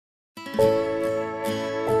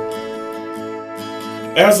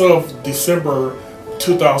As of December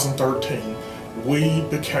 2013, we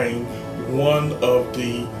became one of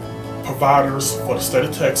the providers for the state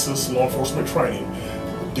of Texas law enforcement training.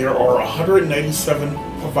 There are 187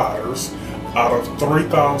 providers out of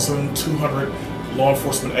 3,200 law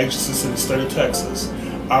enforcement agencies in the state of Texas.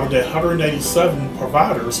 Out of that 187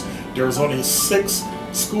 providers, there's only 6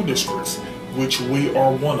 school districts, which we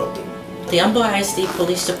are one of them. The Humble ISD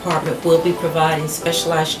Police Department will be providing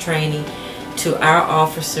specialized training to our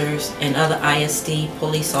officers and other ISD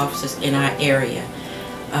police officers in our area,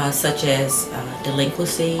 such as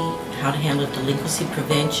delinquency, how to handle delinquency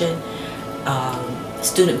prevention,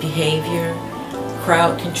 student behavior,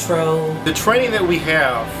 crowd control. The training that we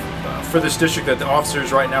have for this district that the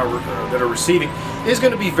officers right now that are receiving is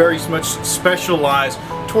going to be very much specialized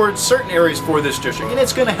towards certain areas for this district, and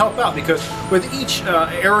it's going to help out because with each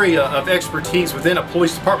area of expertise within a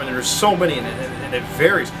police department, there's so many and it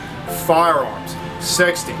varies. Firearms,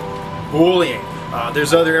 sexting, bullying,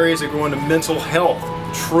 there's other areas that go into mental health,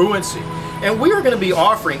 truancy, and we are going to be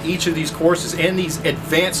offering each of these courses and these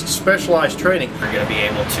advanced specialized training. We're going to be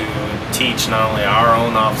able to teach not only our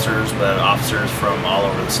own officers but officers from all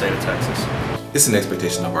over the state of Texas. It's an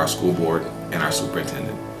expectation of our school board and our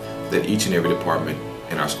superintendent that each and every department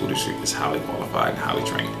in our school district is highly qualified and highly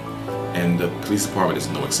trained, and the police department is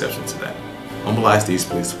no exception to that. Humble ISD's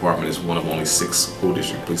police department is one of only 6 school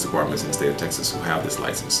district police departments in the state of Texas who have this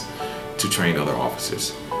license to train other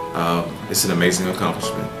officers. It's an amazing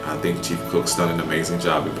accomplishment. I think Chief Cook's done an amazing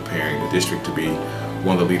job in preparing the district to be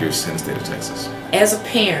one of the leaders in the state of Texas. As a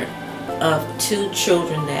parent of 2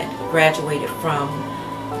 children that graduated from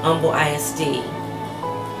Humble ISD,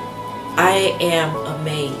 I am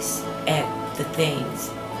amazed at the things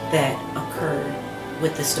that occurred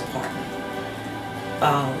with this department.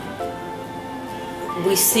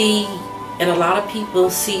 We see, and a lot of people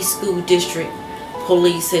see school district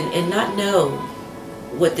police and not know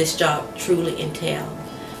what this job truly entails.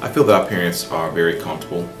 I feel that our parents are very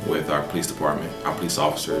comfortable with our police department, our police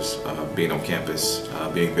officers being on campus,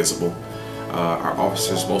 being visible. Our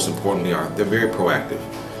officers, most importantly, they're very proactive.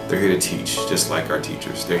 They're here to teach, just like our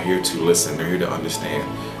teachers. They're here to listen, they're here to understand.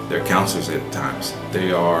 They're counselors at times.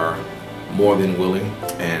 They are more than willing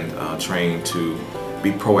and trained to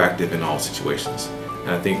be proactive in all situations. And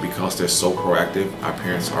I think because they're so proactive, our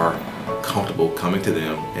parents are comfortable coming to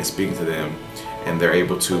them and speaking to them, and they're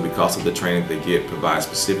able to, because of the training they get, provide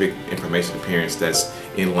specific information to parents that's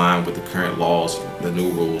in line with the current laws, the new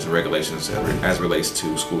rules and regulations as relates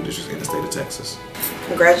to school districts in the state of Texas.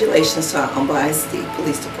 Congratulations to our Humble ISD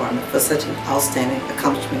Police Department for such an outstanding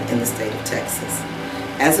accomplishment in the state of Texas.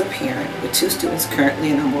 As a parent with 2 students currently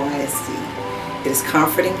in Humble ISD, it is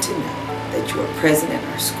comforting to know that you are present in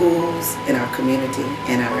our schools, in our community,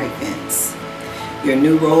 and our events. Your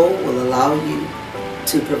new role will allow you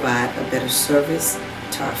to provide a better service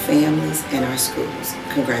to our families and our schools.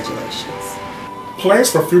 Congratulations. Plans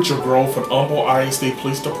for future growth for Humble ISD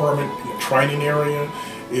Police Department in the training area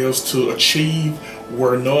is to achieve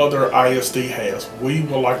where no other ISD has. We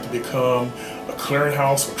would like to become a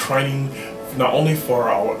clearinghouse for training not only for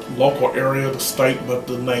our local area, the state, but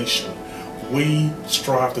the nation. We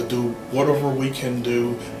strive to do whatever we can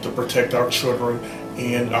do to protect our children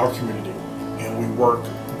and our community, and we work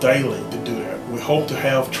daily to do that. We hope to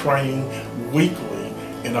have training weekly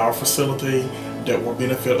in our facility that will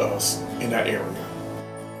benefit us in that area.